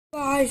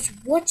Guys,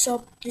 what's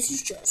up? This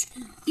is Josh.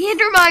 And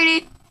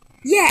Hermine.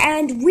 Yeah,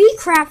 and we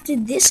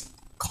crafted this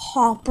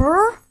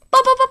copper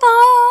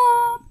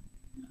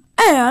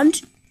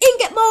and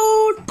ingot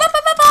mode.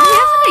 I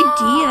have an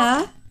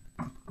idea.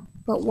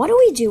 But what do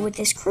we do with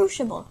this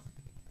crucible?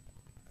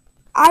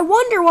 I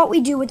wonder what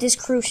we do with this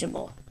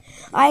crucible.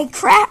 I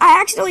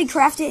accidentally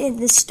crafted it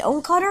in the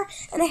stone cutter,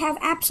 and I have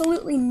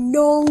absolutely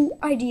no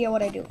idea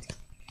what I do with it.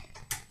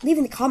 Leave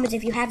in the comments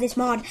if you have this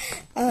mod.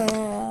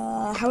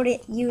 How to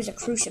use a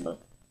crucible.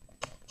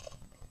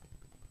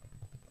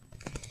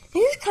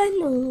 It's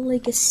kind of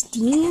like a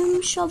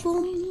steam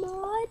shovel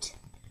mod.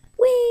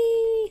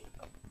 Whee!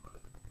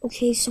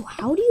 Okay, so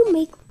how do you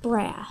make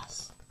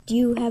brass? Do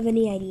you have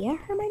any idea,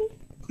 Hermione?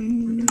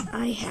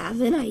 I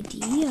have an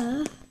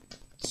idea.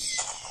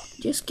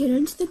 Just get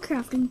into the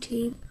crafting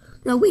table.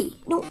 No, wait.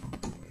 No.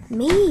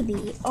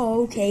 Maybe.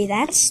 Oh, okay,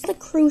 that's the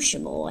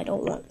crucible. I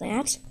don't want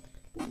that.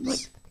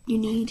 What you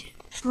need?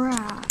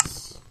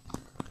 Brass.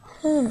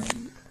 Brass.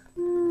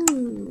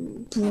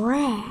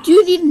 Do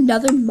you need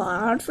another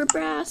mod for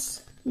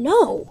brass?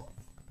 No.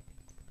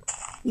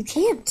 You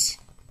can't.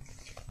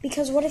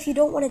 Because what if you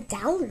don't want to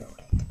download it?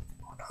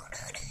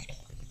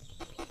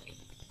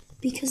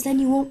 Because then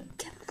you won't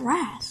get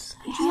brass.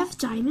 Do you have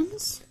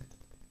diamonds?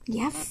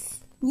 Yeah,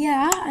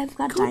 I've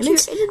got Go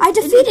diamonds. I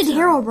defeated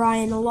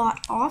Hermine a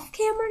lot off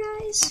camera,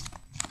 guys.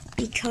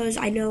 Because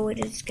I know it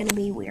is going to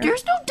be weird.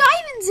 There's no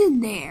diamonds in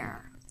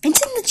there. It's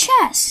in the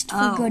chest, for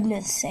Oh.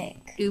 goodness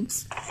sake.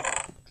 Oops.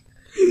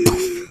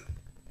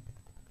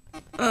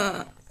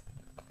 How'd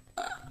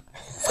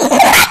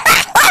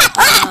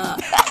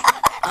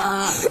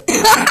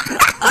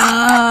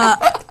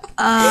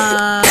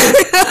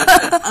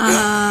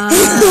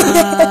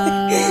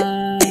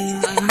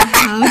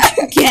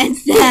you get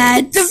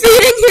that?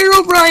 Defeating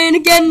Hermine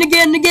again and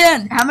again and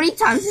again. How many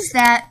times is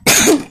that?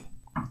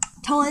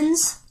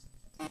 Tons.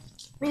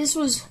 This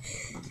was...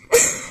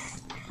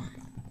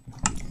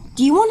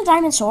 Do you want a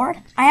diamond sword?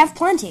 I have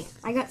plenty.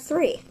 I got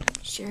 3.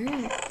 Sure.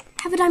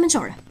 Have a diamond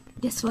sword.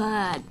 Guess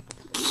what?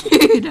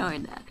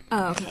 Knowing that.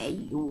 Okay,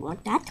 you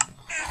want that?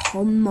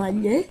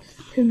 Hermione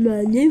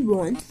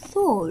wants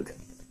sword.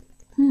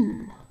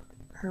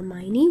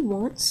 Hermione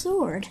wants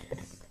sword.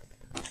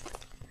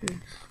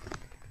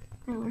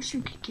 I wish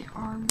you could get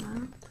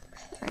armor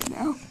right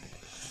now.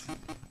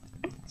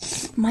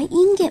 My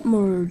ingot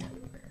mode.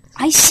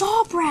 I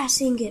saw brass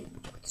ingot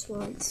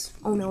once.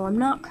 Oh no, I'm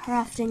not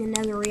crafting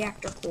another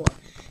reactor core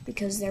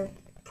because they're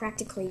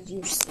practically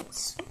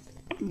useless.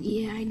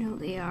 Yeah, I know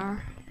they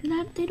are.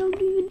 They don't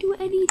even do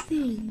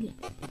anything.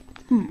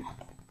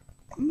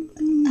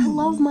 I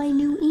love my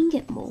new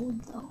ingot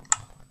mold though.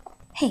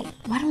 Hey,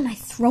 why don't I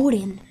throw it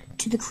in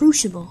to the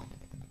crucible?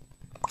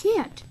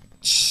 Can't.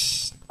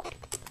 Shh.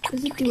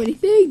 Doesn't do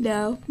anything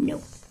now.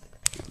 No.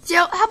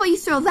 So how about you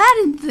throw that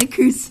into the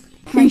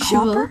My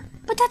crucible? copper?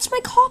 But that's my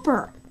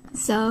copper.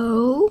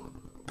 So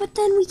But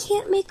then we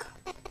can't make...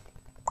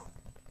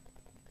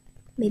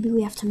 Maybe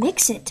we have to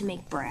mix it to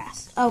make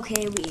brass.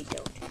 Okay, we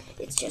don't.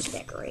 It's just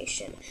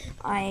decoration.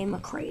 I'm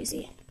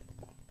crazy.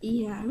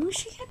 yeah, I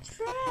wish I had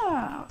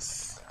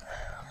brass.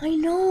 I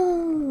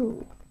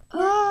know.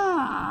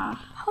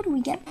 How do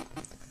we get...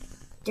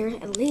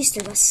 At least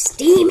there's a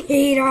steam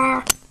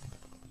heater.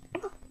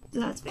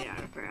 That's made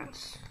out of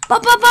brass.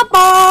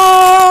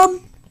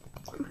 Ba-ba-ba-bum!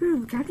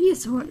 Grab me a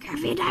sword. Grab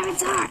me a diamond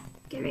sword.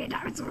 Give me a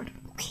diamond sword.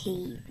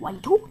 Okay,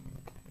 1, 2.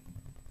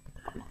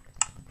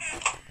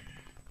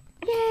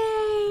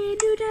 Yay!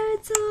 New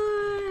diamond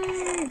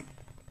sword!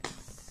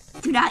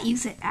 Do not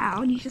use it,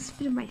 Ow. You just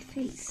spit in my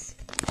face.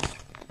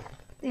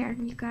 There,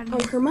 you got it.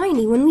 Oh,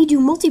 Hermione, when we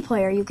do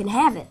multiplayer, you can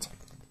have it.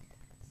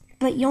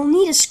 But you'll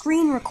need a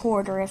screen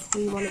recorder if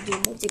we want to do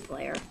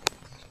multiplayer.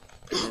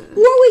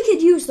 Or we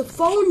could use the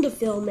phone to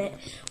film it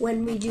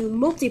when we do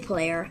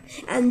multiplayer.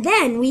 And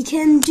then we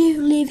can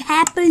live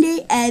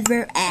happily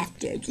ever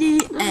after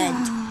the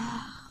end.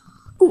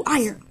 Ooh,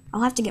 iron.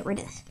 I'll have to get rid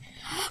of this.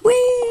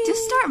 Whee!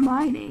 Just start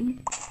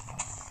mining.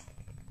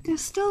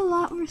 There's still a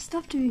lot more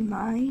stuff to be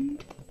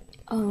mined.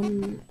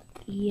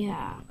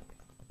 Yeah.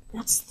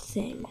 That's the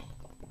thing.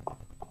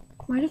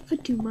 Might have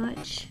put too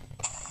much.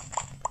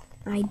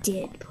 I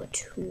did put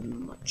too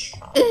much.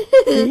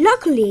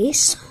 Luckily,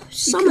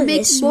 some of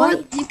this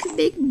might... You can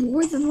make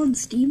more than one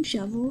steam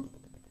shovel.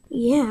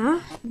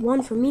 Yeah,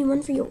 one for me,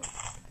 one for you.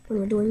 When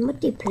we're doing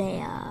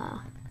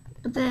multiplayer.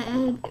 But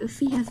then, if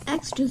he has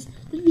extras,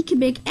 then we can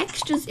make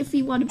extras if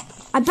we want to.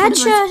 I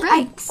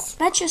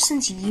betcha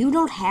since you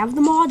don't have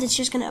the mod, it's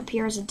just gonna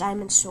appear as a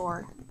diamond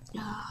sword.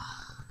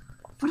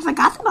 What if I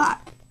got the mod?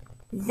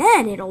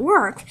 Then it'll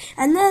work,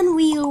 and then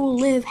we'll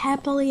live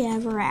happily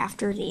ever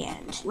after the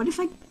end. What if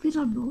I put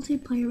on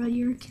multiplayer when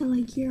you're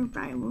killing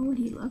Hermine? What would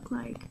he look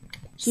like?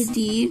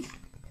 Steve?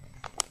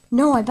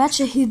 No, I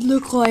betcha he'd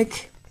look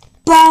like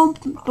boom,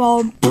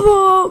 boom,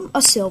 boom, a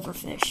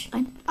silverfish.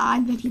 I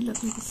bet he'd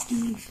look like a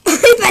Steve.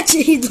 I betcha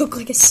he'd look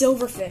like a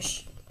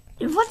silverfish.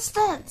 And what's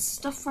that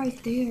stuff right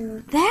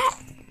there?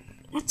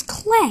 That's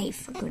clay,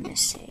 for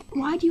goodness sake.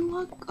 Why do you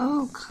want...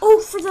 Oh,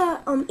 for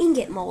the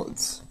ingot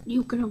molds.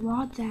 You're gonna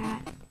want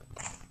that.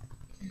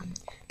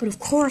 But of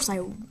course,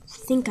 I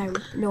think I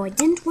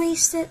didn't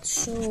waste it,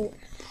 so...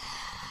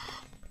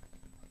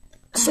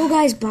 So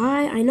guys,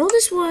 bye. I know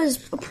this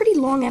was a pretty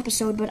long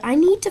episode, but I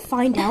need to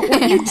find out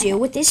what you do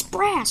with this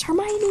brass.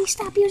 Hermione,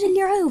 stop using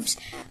your hooves.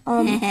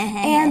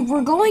 And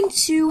we're going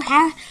to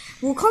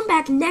we'll come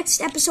back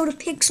next episode of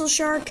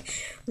Pixelshark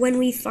when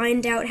we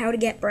find out how to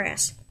get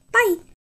brass. Bye!